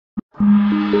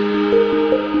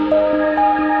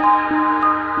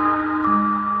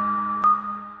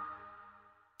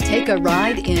a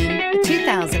ride in a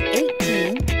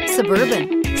 2018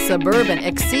 Suburban. Suburban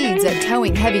exceeds at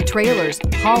towing heavy trailers,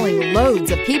 hauling loads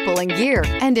of people and gear,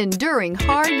 and enduring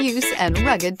hard use and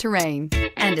rugged terrain,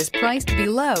 and is priced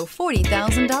below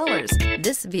 $40,000.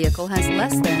 This vehicle has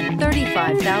less than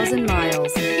 35,000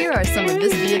 miles. Here are some of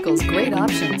this vehicle's great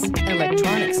options: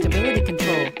 electronic stability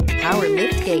control, power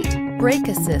liftgate, brake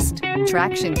assist,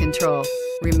 traction control,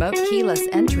 remote keyless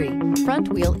entry, front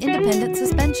wheel independent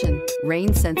suspension,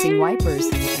 rain sensing wipers,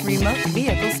 remote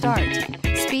vehicle start,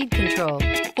 speed control,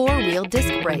 four-wheel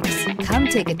disc brakes. Come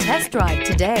take a test drive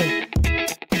today.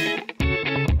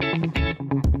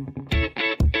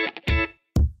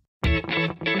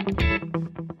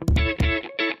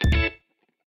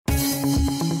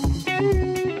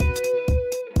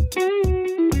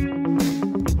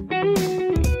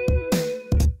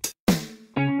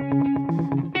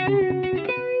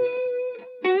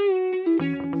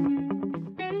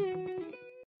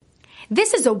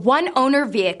 This is a one-owner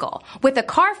vehicle with a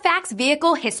CARFAX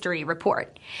Vehicle History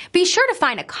Report. Be sure to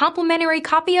find a complimentary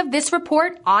copy of this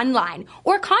report online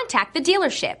or contact the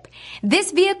dealership.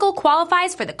 This vehicle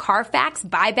qualifies for the CARFAX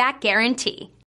Buyback Guarantee.